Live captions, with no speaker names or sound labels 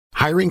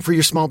Hiring for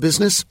your small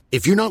business?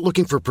 If you're not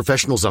looking for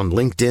professionals on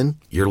LinkedIn,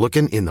 you're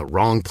looking in the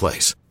wrong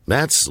place.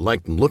 That's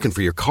like looking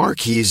for your car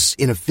keys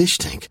in a fish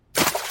tank.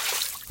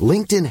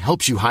 LinkedIn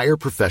helps you hire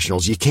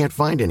professionals you can't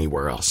find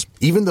anywhere else,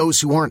 even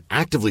those who aren't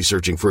actively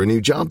searching for a new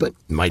job but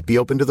might be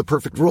open to the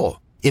perfect role.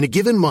 In a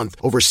given month,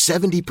 over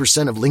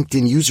 70% of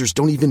LinkedIn users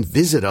don't even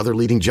visit other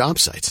leading job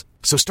sites.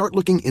 So start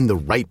looking in the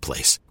right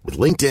place. With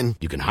LinkedIn,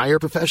 you can hire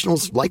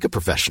professionals like a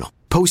professional.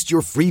 Post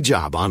your free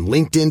job on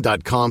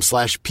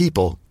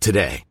linkedin.com/people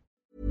today.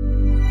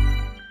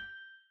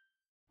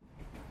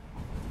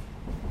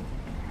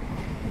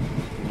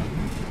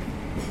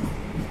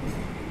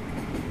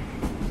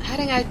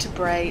 Heading out to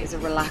Bray is a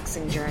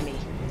relaxing journey.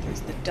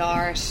 There's the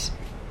Dart,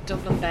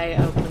 Dublin Bay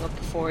opening up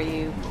before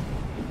you,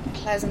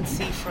 pleasant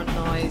seafront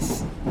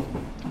noise,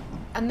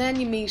 and then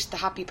you meet the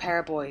Happy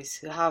Pear boys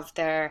who have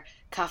their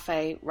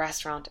cafe,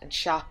 restaurant and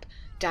shop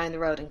down the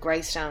road in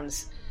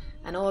Greystones,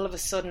 and all of a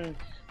sudden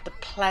the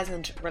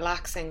pleasant,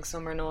 relaxing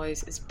summer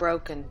noise is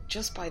broken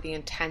just by the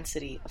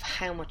intensity of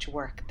how much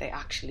work they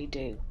actually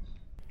do.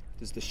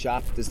 There's the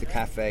shop, there's the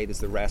cafe,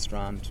 there's the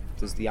restaurant,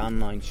 there's the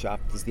online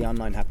shop, there's the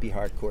online Happy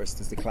Heart course,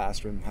 there's the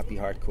classroom Happy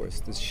Heart course,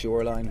 there's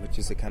Shoreline, which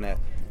is a kind of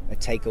a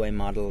takeaway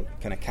model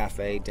kind of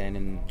cafe down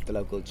in the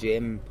local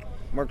gym.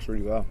 Works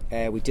really well.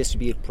 We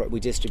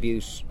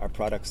distribute our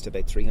products to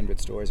about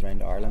 300 stores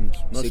around Ireland.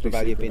 Super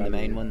Value being the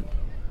main one.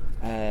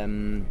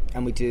 And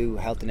we do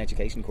health and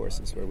education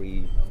courses where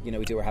we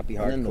do our Happy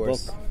Heart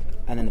course,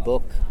 and then the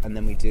book, and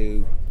then we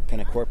do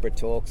kind of corporate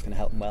talks, kind of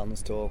health and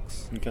wellness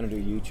talks. We kind of do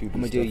YouTube.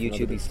 And we do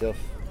YouTube stuff.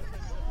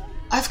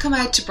 I've come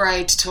out to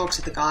Bray to talk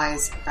to the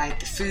guys about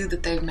the food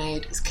that they've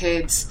made as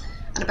kids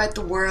and about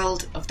the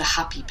world of the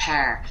Happy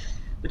Pear,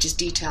 which is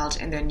detailed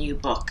in their new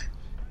book,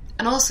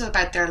 and also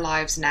about their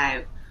lives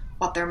now,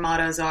 what their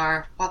mottos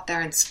are, what they're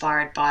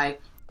inspired by,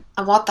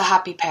 and what the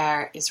Happy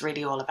Pear is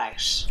really all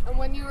about. And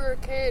when you were a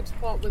kid,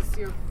 what was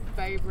your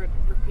favourite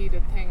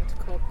repeated thing to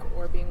cook,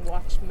 or being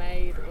watched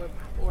made,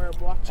 or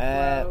watched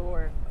grow?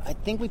 Or I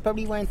think we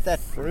probably weren't that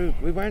fruit.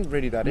 We weren't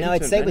really that into it. No,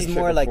 I'd say it was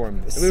more like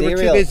cereal. We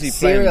were too busy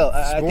playing sports.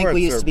 I think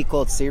we used to be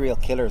called serial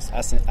killers,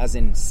 as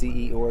in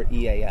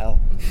CEREAL.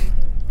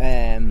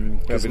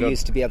 Because we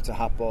used to be able to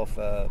hop off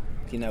a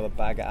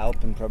bag of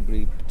Alpen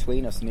probably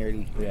between us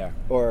nearly. Yeah.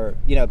 Or,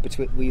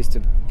 we used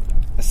to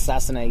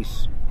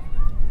assassinate,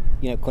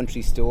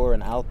 Country Store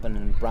and Alpen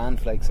and Bran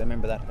Flakes. I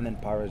remember that. And then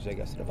porridge, I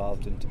guess, it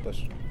evolved into, but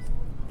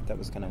that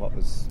was kind of what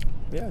was...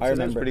 Yeah, I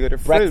remember. Pretty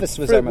good. Breakfast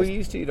was our most... We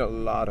used to eat a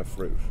lot of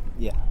fruit.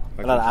 Yeah.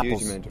 Like a lot of huge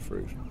apples. amount of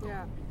fruit.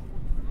 Yeah.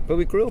 But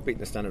we grew up eating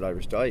the standard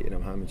Irish diet,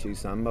 ham and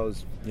cheese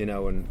sambos,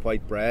 and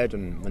white bread,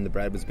 and when the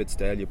bread was a bit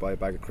stale, you buy a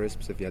bag of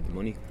crisps if you had the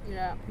money.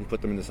 Yeah. You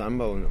put them in the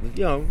sambo, and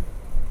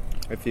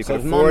if you could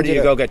afford it,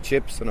 you go get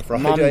chips on a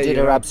Friday. Mum did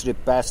her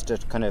absolute best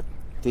at kind of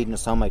feeding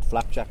us homemade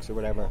flapjacks or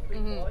whatever.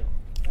 Mm-hmm.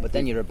 But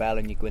then you rebel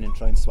and you go in and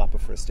try and swap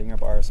it for a Stinger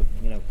bar or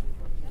something,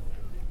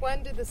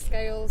 When did the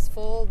scales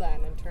fall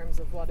then in terms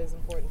of what is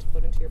important to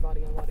put into your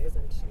body and what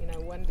isn't?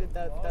 When did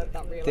that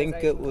realization I think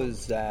it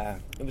was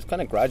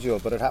kind of gradual,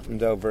 but it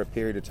happened over a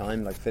period of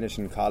time, like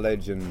finishing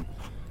college and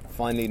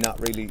finally not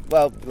really...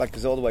 Well,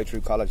 because all the way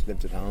through college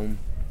lived at home.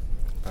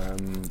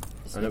 And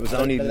it was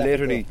only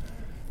literally...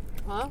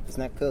 Huh?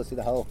 Isn't that cool? See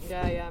the hole?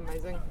 Yeah,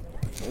 amazing.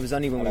 It was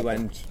only when we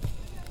went...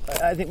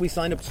 I think we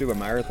signed up to do a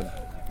marathon.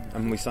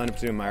 And when we signed up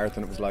to do a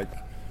marathon, it was like...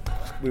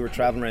 We were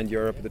travelling around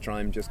Europe at the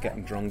time, just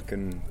getting drunk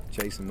and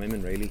chasing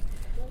women, really.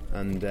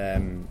 And,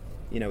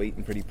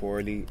 eating pretty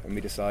poorly. And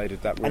we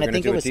decided that we were going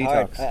to do a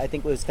detox. Hard. I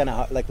think it was kind of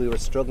hard. Like, we were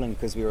struggling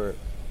because you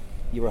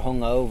were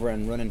hungover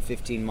and running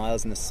 15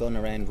 miles in the sun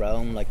around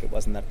Rome. Like, it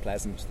wasn't that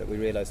pleasant, that we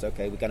realised,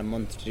 okay, we got a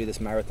month to do this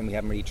marathon. We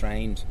haven't really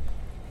trained.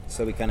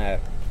 So we kind of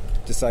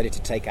decided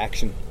to take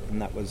action. And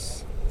that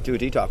was... Do a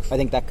detox. I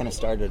think that kind of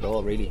started it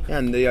all, really. Yeah,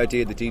 and the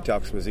idea of the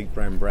detox was eat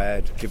brown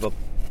bread, give up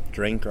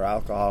drink or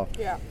alcohol.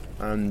 Yeah.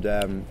 And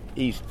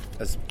eat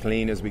as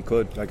clean as we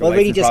could.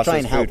 Really just try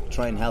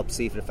and help,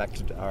 see if it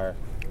affected our,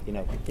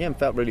 Yeah, and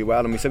felt really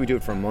well. And we said we'd do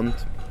it for a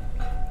month.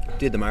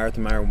 Did the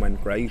marathon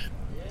went great.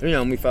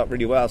 And we felt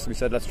really well, so we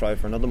said let's try it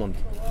for another month.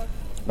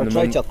 Or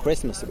try till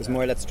Christmas. It was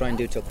more let's try and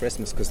do it till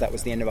Christmas, because that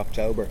was the end of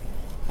October.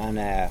 And,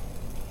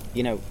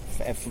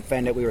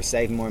 found out we were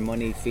saving more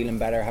money, feeling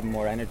better, having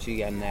more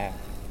energy. And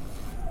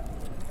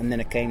then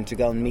it came to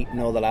go and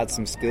meeting all the lads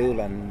from school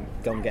and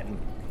going getting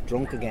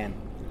drunk again.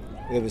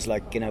 It was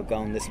like,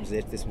 going, this was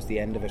it, this was the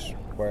end of it.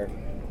 We're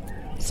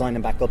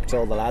signing back up to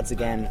all the lads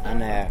again,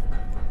 and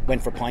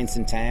went for pints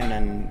in town,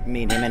 and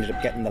me and him ended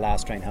up getting the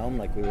last train home.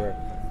 Like, we were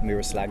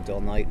slagged all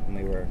night, and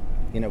we were,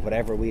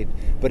 whatever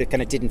but it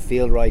kind of didn't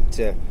feel right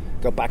to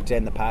go back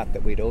down the path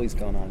that we'd always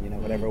gone on,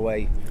 whatever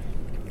way.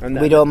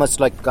 And we'd almost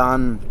like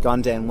gone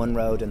down one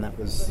road, and that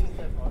was...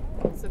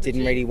 So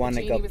didn't really want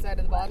to go. Was out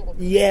of the bottle.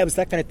 Yeah, it was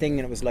that kind of thing,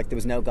 and it was like there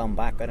was no going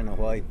back. I don't know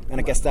why. And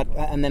I guess that,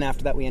 and then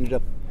after that we ended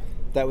up.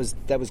 That was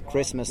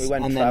Christmas. We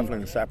went and travelling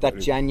then separately.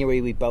 That January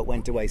we both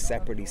went away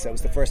separately. So it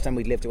was the first time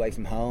we'd lived away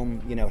from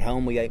home. At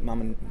home we ate mum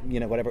and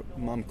whatever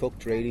mum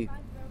cooked really.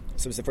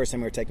 So it was the first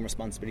time we were taking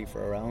responsibility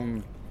for our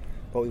own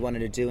what we wanted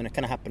to do, and it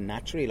kind of happened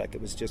naturally. Like,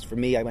 it was just, for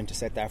me, I went to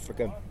South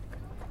Africa.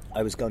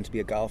 I was going to be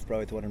a golf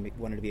pro. I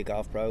wanted to be a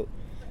golf pro.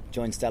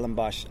 Joined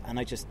Stellenbosch, and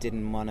I just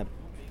didn't want to.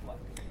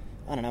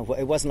 I don't know.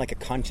 It wasn't like a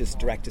conscious,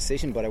 direct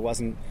decision, but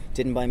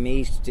didn't buy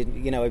meat.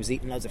 I was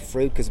eating loads of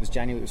fruit because it was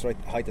January. It was right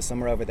height of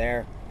summer over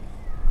there.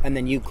 And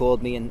then you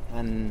called me,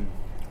 and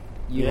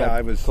you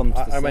I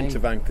went to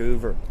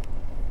Vancouver,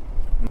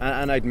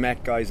 and I'd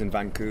met guys in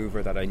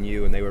Vancouver that I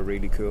knew, and they were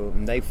really cool.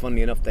 And they,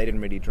 funnily enough, they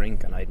didn't really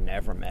drink, and I'd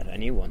never met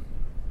anyone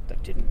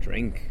that didn't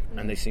drink,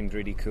 and they seemed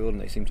really cool,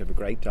 and they seemed to have a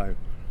great time.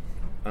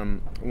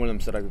 One of them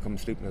said I could come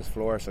sleep on his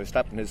floor, so I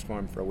slept on his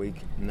farm for a week,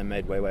 and then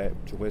made my way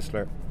up to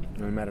Whistler.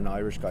 And I met an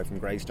Irish guy from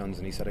Greystones,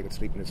 and he said I could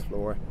sleep on his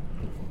floor.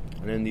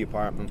 And in the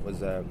apartment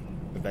was a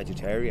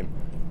vegetarian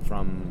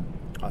from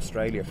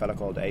Australia, a fella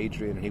called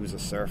Adrian, and he was a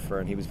surfer,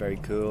 and he was very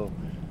cool.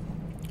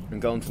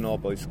 And going to an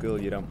all-boys school,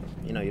 you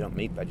don't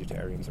meet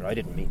vegetarians, or I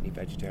didn't meet any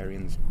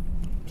vegetarians.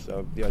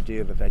 So the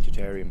idea of a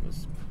vegetarian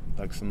was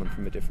like someone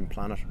from a different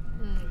planet.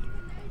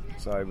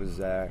 So I was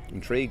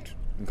intrigued.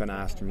 I'm going to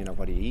ask him,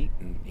 what do you eat?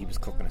 And he was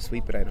cooking a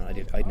sweet potato,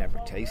 and I'd never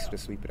tasted a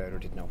sweet potato, or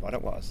didn't know what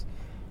it was.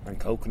 And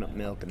coconut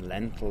milk and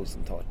lentils,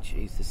 and thought,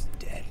 geez, this is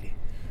deadly.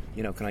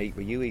 Can I eat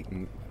what you eat?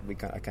 And I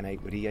kind of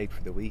ate what he ate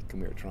for the week,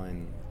 and we were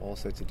trying all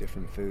sorts of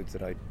different foods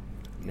that I'd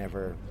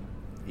never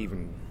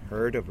even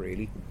heard of,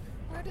 really.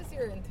 Where does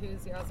your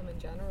enthusiasm in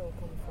general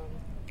come from?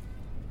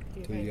 Do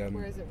you think?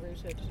 Where is it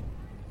rooted?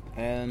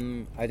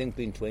 I think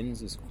being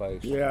twins is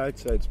quite... Yeah, I'd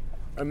say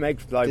it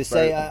makes life... They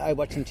say, I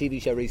watched some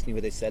TV show recently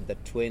where they said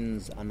that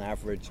twins on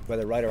average,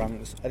 whether right or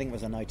wrong, I think it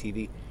was on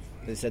ITV,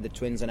 they said that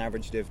twins on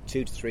average live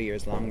 2 to 3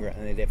 years longer,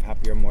 and they live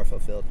happier, more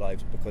fulfilled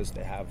lives because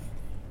they have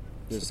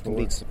this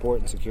complete support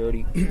and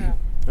security. Yeah.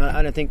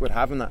 And I think with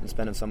having that and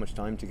spending so much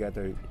time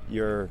together,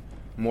 you're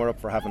more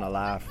up for having a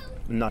laugh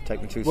and not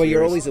taking too serious. Well,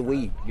 you're always a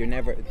we. You're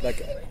never,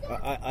 like,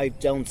 I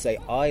don't say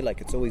I, like,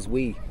 it's always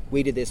we.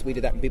 We did this, we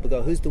did that, and people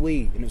go, who's the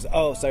we? And it was,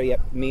 oh, sorry, yeah,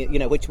 me,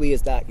 which we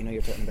is that?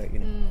 You're talking about,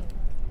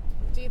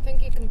 Do you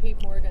think you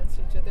compete more against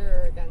each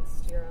other or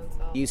against your own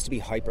self? You used to be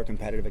hyper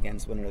competitive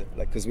against one another,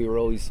 like, because we were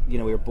always, we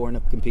were born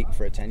up competing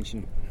for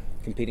attention,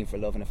 competing for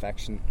love and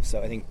affection.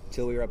 So I think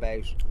till we were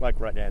about, like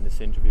right now in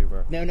this interview,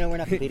 no, we're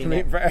not competing.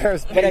 For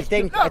airspace. But I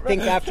think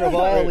after a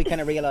while we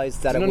kind of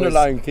realised that it's it an was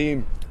underlying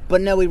theme.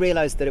 But no, we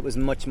realised that it was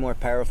much more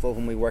powerful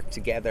when we worked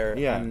together,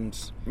 and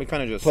we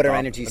kind of just put our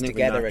energies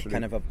together. It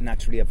kind of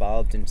naturally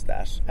evolved into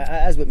that.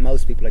 As with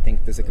most people, I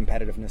think there's a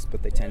competitiveness,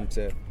 but they tend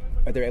to,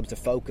 or they're able to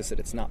focus it.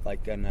 It's not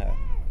like a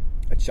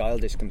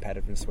childish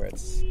competitiveness where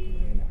it's,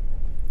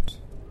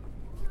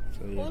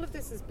 So, yeah. All of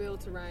this is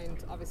built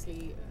around,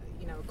 obviously,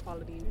 a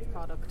quality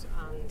product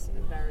and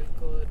a very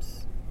good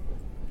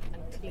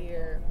and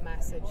clear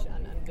message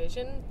and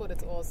vision, but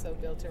it's also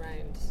built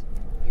around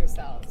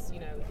yourselves,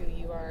 who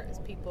you are as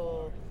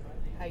people,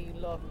 how you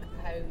look,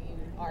 how you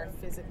are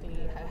physically,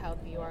 how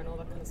healthy you are, and all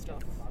that kind of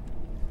stuff.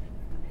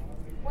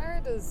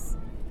 Where does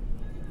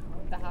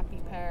the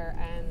Happy Pear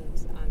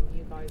end and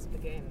you guys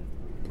begin?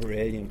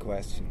 Brilliant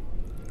question.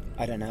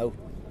 I don't know.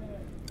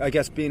 I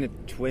guess being a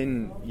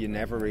twin, you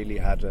never really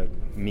had a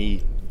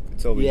me.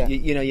 It's always,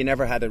 you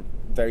never had a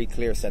very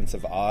clear sense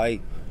of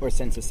I. Or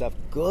sense of self.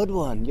 Good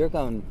one. You're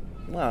going...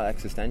 Well,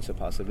 existential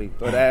possibly.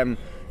 But,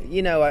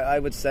 I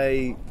would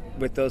say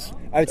with those...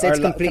 I would say it's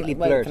completely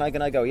blurred.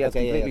 Can I go? Yeah,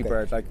 okay, it's completely okay.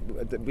 blurred. Like,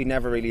 we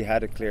never really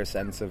had a clear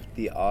sense of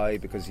the I,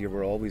 because you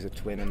were always a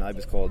twin, and I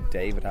was called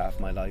David half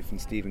my life and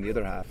Stephen the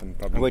other half. And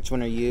probably which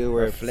one are you?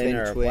 Or Flynn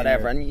or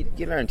whatever. And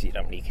you learn to, you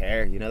don't really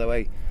care, the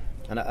way...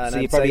 And so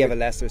you probably have a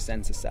lesser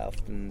sense of self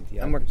than the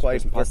and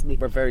average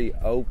we're very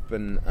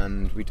open,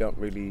 and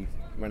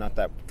we're not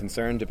that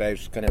concerned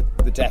about kind of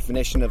the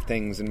definition of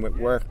things. And with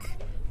work,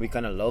 we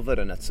kind of love it,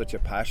 and it's such a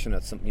passion.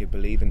 It's something you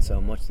believe in so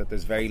much that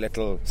there's very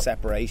little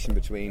separation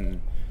between.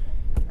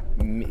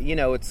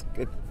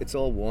 It's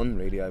all one,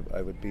 really.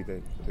 I would be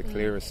the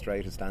clearest,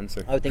 straightest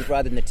answer. I would think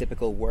rather than the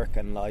typical work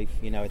and life,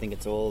 I think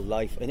it's all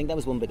life. I think that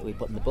was one bit that we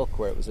put in the book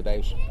where it was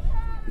about.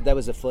 That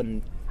was a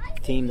fun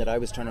theme that I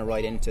was trying to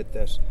write into,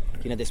 that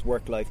this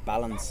work-life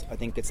balance. I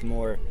think it's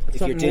more, if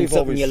you're doing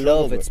something you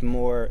love, it's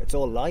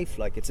all life.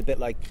 Like, it's a bit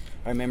like,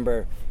 I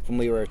remember when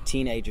we were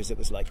teenagers, it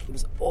was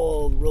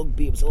all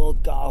rugby, it was all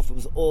golf, it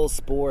was all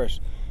sport,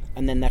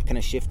 and then that kind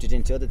of shifted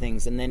into other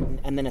things, and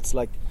then it's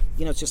like,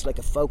 it's just like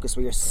a focus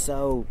where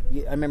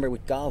I remember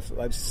with golf,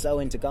 I was so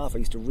into golf. I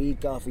used to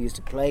read golf, I used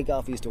to play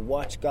golf, I used to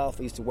watch golf,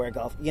 I used to wear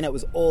golf, it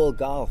was all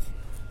golf.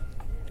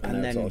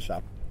 And then it's all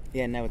shop.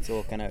 Yeah, now it's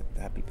all kind of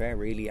Happy Pear,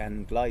 really,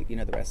 and life,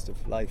 the rest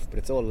of life. But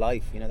it's all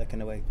life, that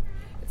kind of way.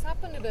 It's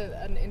happened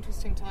at an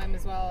interesting time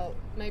as well,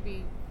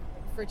 maybe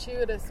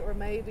fortuitous, or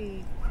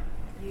maybe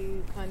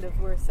you kind of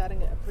were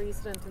setting a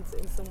precedent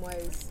in some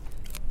ways,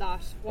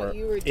 that what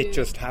you were doing... It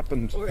just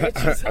happened. Or it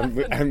just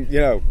happened. And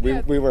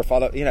we were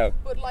followed,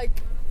 But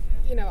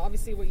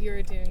obviously what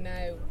you're doing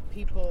now,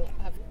 people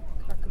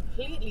are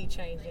completely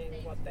changing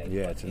what they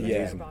put in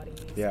their bodies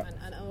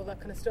and all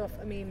that kind of stuff.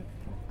 I mean...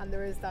 And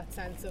there is that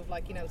sense of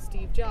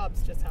Steve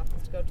Jobs just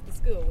happens to go to the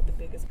school with the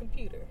biggest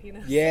computer,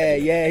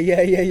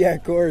 Yeah,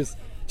 of course.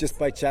 just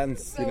by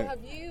chance. So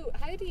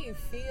how do you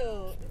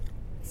feel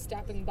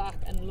stepping back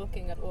and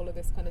looking at all of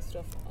this kind of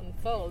stuff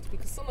unfold?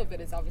 Because some of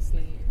it is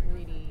obviously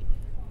really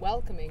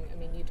welcoming. I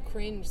mean, you'd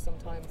cringe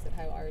sometimes at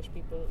how Irish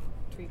people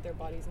treat their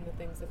bodies and the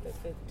things that they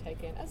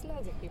take in, as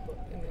loads of people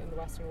in the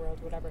Western world,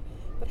 whatever.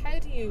 But how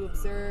do you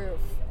observe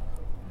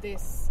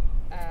this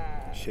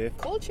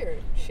culture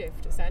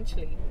shift,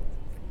 essentially,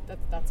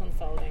 that's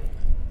unfolding?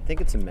 I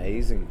think it's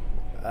amazing.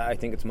 I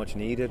think it's much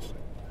needed,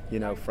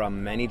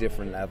 from many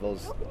different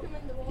levels.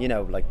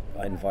 Like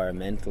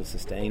environmental,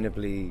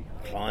 sustainably,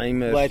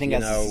 climate. Well, I think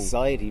as a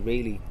society,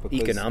 really,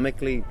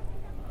 economically,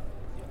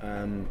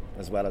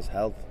 as well as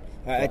health.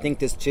 I think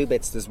there's two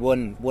bits. There's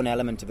one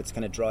element of it's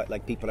kind of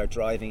like people are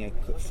driving it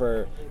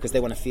because they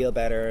want to feel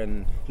better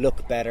and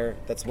look better.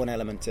 That's one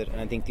element to it,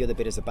 and I think the other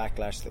bit is a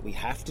backlash that we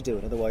have to do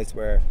it. Otherwise,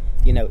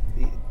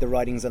 the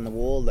writing's on the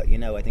wall that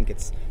I think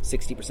it's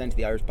 60% of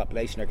the Irish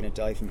population are going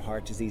to die from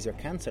heart disease or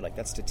cancer. Like,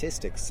 that's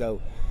statistics.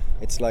 So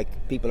it's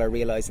like people are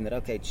realising that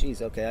I've got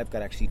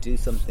to actually do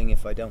something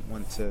if I don't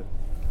want to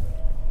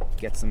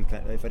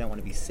if I don't want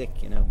to be sick,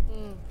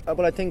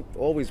 Well, I think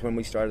always when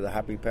we started the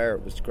Happy Pear,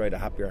 it was to create a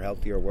happier,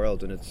 healthier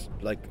world, and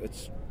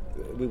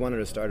we wanted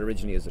to start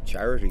originally as a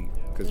charity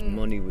because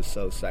money was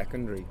so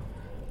secondary.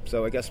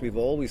 So I guess we've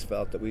always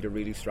felt that we had a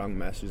really strong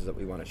message that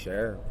we want to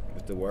share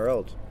with the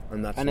world,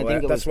 and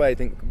that's why I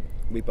think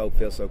we both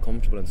feel so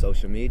comfortable in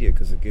social media,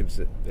 because it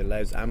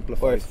allows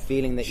amplify. Or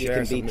feeling that you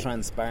can be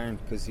transparent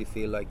because you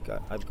feel like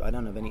I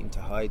don't have anything to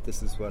hide.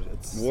 This is what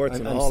it's words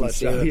and all that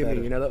stuff.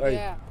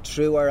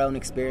 Through our own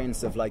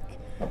experience of like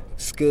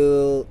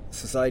school,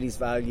 society's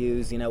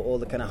values, all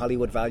the kind of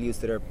Hollywood values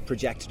that are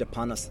projected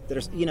upon us, that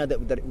are,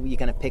 that you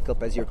kind of pick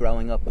up as you're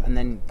growing up, and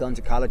then going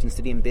to college and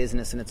studying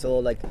business, and it's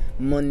all like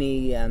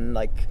money and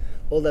like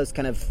all those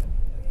kind of,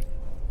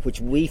 which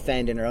we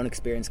found in our own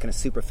experience, kind of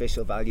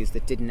superficial values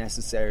that didn't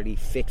necessarily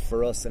fit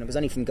for us. And it was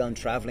only from going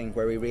travelling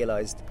where we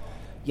realised,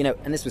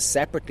 and this was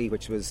separately,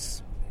 which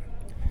was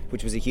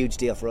a huge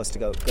deal for us to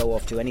go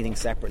off to anything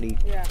separately.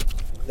 Yeah.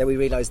 That we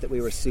realised that we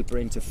were super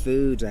into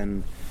food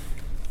and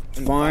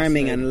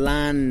farming and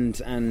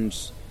land and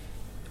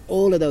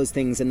all of those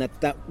things, and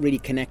that really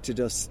connected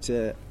us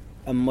to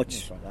a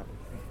much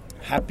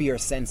happier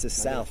sense of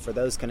self for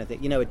those kind of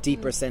things. A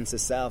deeper sense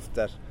of self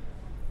that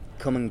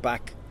coming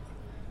back,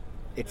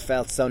 it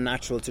felt so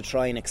natural to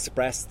try and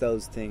express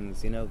those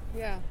things,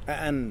 Yeah.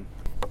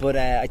 But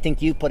I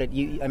think you put it.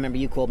 I remember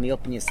you called me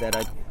up and you said, "Do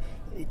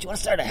you want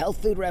to start a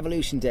health food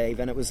revolution,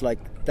 Dave?" And it was like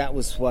that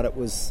was what it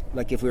was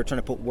like. If we were trying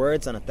to put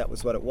words on it, that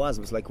was what it was.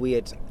 It was like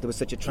there was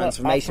such a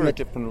transformation.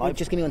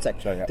 Just give me 1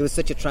 sec. There was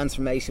such a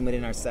transformation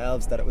within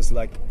ourselves that it was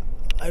like,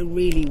 I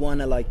really want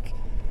to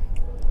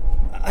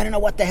I don't know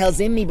what the hell's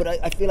in me, but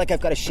I feel like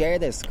I've got to share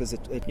this because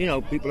it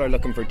people are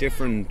looking for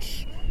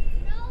different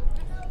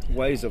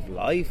ways of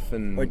life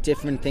or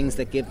different things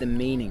that give them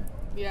meaning,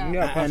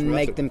 and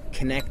make them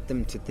connect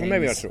them to things. Well,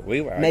 maybe that's what we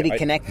were. Maybe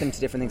connect them to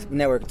different things.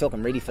 Now we're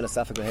talking really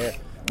philosophical here,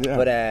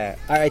 but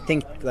I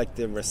think like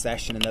the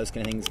recession and those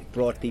kind of things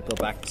brought people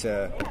back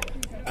to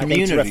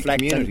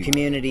reflect on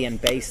community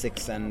and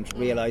basics, and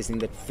realising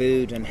that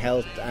food and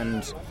health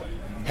and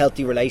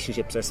healthy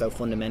relationships are so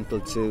fundamental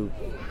to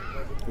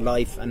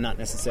life, and not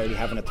necessarily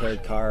having a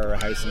third car or a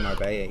house in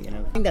Marbella.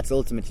 I think that's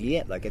ultimately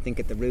it. Like, I think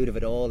at the root of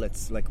it all,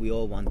 it's like we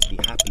all want to be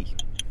happy.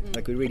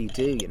 Like, we really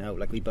do.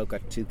 Like, we both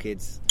got 2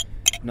 kids,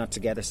 not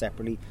together,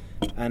 separately,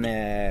 and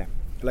I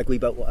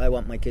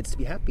want my kids to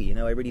be happy.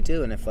 I really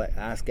do. And if I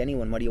ask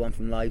anyone, what do you want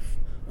from life,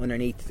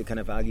 underneath the kind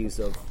of values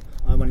of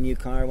I want a new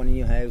car, I want a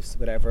new house,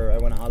 whatever, I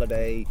want a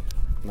holiday,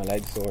 my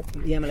leg's sore.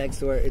 Yeah, my leg's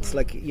sore. It's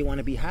like you want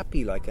to be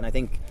happy. And I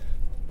think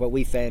what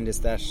we found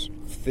is that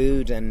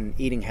food and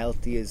eating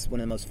healthy is one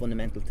of the most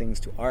fundamental things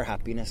to our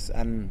happiness.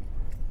 And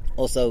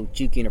also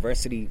Duke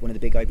University, one of the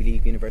big Ivy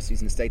League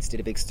universities in the States, did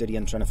a big study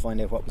on trying to find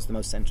out what was the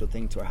most central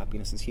thing to our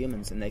happiness as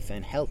humans, and they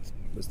found health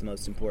was the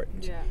most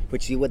important,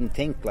 which you wouldn't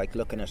think, like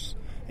looking at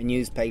a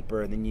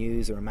newspaper or the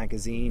news or a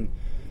magazine,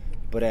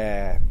 but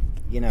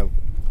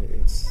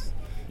it's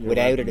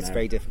without it, it's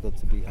very difficult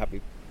to be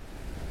happy.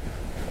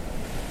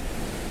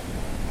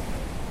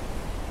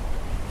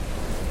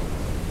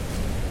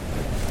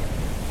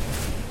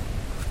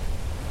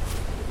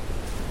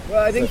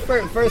 Well, I think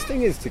first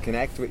thing is to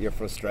connect with your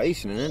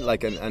frustration, isn't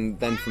it? And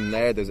then from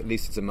there, there's at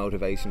least it's a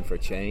motivation for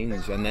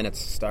change, and then it's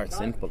start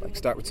simple.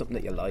 Start with something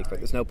that you like.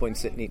 There's no point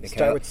sitting eating a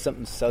Start with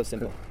something so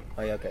simple.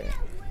 Oh, yeah, okay.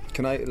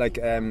 Can I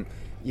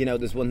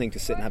there's one thing to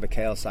sit and have a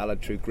kale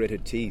salad through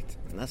gritted teeth,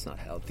 and that's not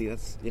healthy.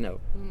 That's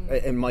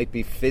it might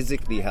be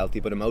physically healthy,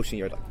 but emotionally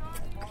you're like,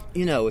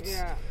 it's.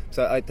 Yeah.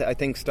 So I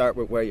think start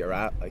with where you're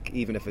at.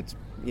 Even if it's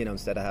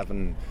instead of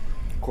having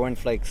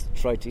cornflakes,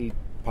 try to eat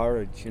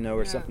porridge,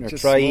 or something, or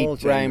just try eat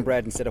brown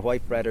bread instead of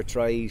white bread, or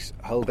try eat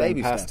whole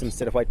grain pasta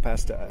instead of white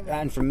pasta.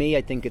 And for me,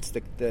 I think it's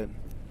to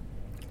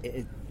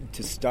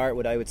start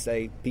with, I would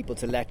say people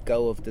to let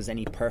go of there's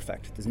no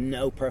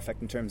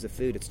perfect in terms of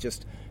food. It's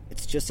just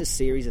a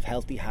series of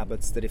healthy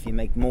habits that if you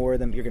make more of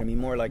them, you're going to be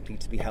more likely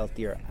to be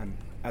healthier, and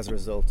as a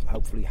result,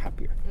 hopefully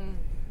happier.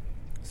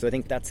 So I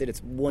think that's it.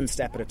 It's one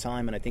step at a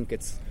time, and I think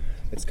it's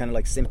kind of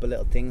like simple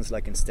little things,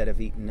 like instead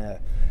of eating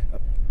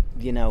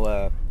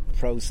a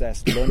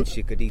processed lunch,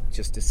 you could eat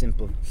just a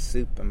simple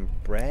soup and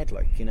bread,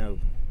 like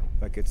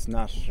it's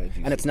not,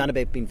 and it's not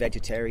about being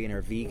vegetarian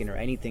or vegan or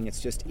anything.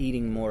 It's just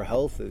eating more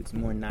whole foods,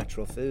 more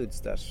natural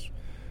foods that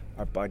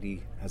our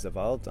body has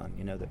evolved on,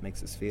 that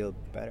makes us feel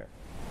better.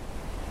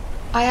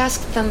 I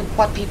asked them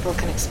what people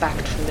can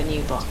expect from the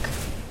new book.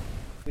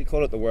 We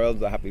call it The World of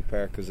the Happy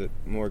Pear because it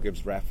more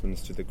gives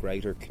reference to the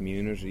greater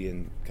community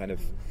and kind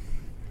of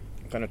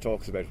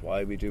talks about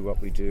why we do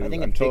what we do. I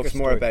think and talks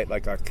more story. about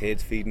like our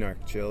kids feeding our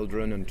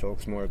children, and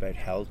talks more about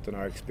health and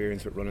our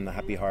experience with running the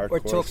Happy Heart Or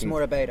course. talks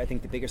more about, I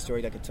think the bigger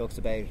story, like it talks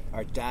about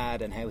our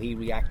dad and how he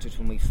reacted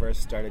when we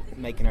first started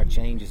making our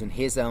changes and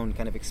his own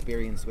kind of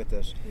experience with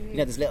it.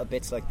 There's little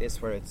bits like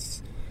this where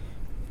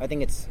I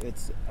think it's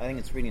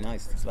really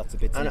nice. There's lots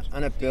of bits in it.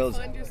 And it builds.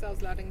 Do you find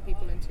yourselves letting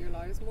people into your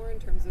lives more in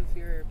terms of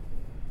your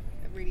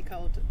really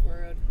cold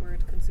word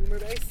consumer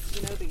base?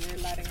 That you're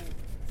letting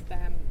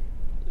them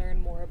learn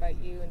more about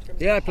you in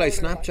terms of I play how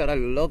they're Snapchat. I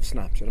love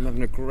Snapchat. I'm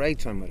having a great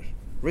time with it.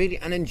 Really,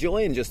 and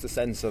enjoying just the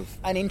sense of...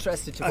 And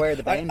interested to where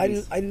the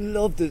boundaries... I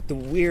love the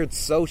weird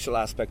social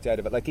aspect out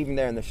of it. Like even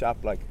there in the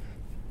shop, like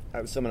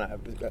there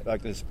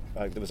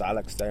was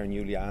Alex there and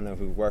Juliana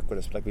who work with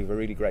us. Like we have a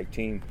really great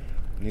team.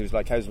 And he was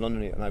like, "How's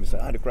London?" And I was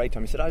like, "I had a great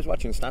time." He said, "I was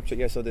watching Snapchat.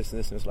 Yeah, so this and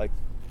this." And it was like,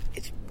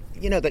 it's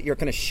that you're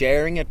kind of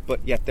sharing it,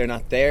 but yet they're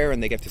not there,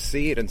 and they get to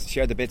see it and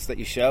share the bits that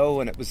you show.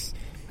 And it's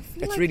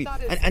like really,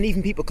 and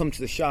even people come to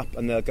the shop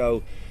and they'll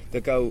go,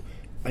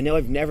 "I know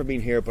I've never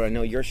been here, but I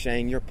know you're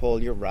Shane, you're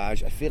Paul, you're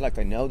Raj. I feel like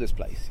I know this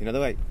place." The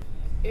way.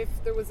 If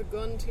there was a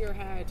gun to your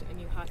head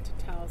and you had to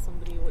tell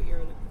somebody what your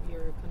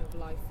kind of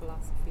life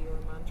philosophy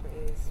or mantra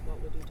is,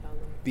 what would you tell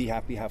them? Be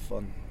happy, have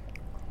fun.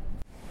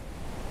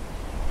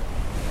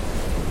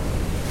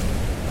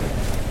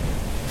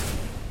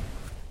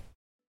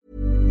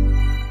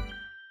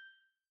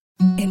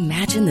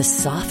 Imagine the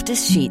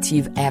softest sheets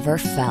you've ever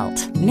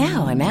felt.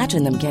 Now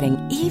imagine them getting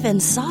even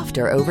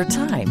softer over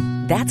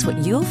time. That's what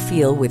you'll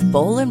feel with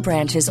Boll &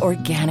 Branch's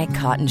organic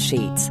cotton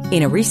sheets.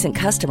 In a recent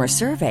customer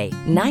survey,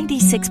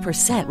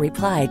 96%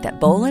 replied that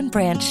Boll &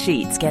 Branch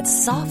sheets get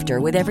softer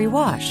with every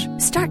wash.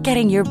 Start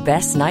getting your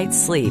best night's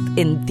sleep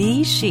in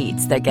these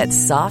sheets that get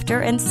softer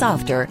and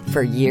softer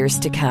for years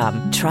to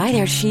come. Try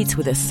their sheets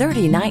with a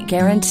 30-night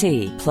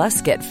guarantee.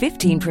 Plus, get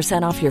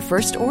 15% off your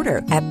first order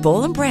at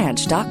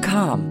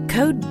bollandbranch.com.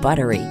 Code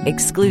BUTTERY.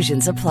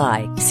 Exclusions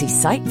apply. See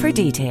site for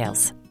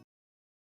details.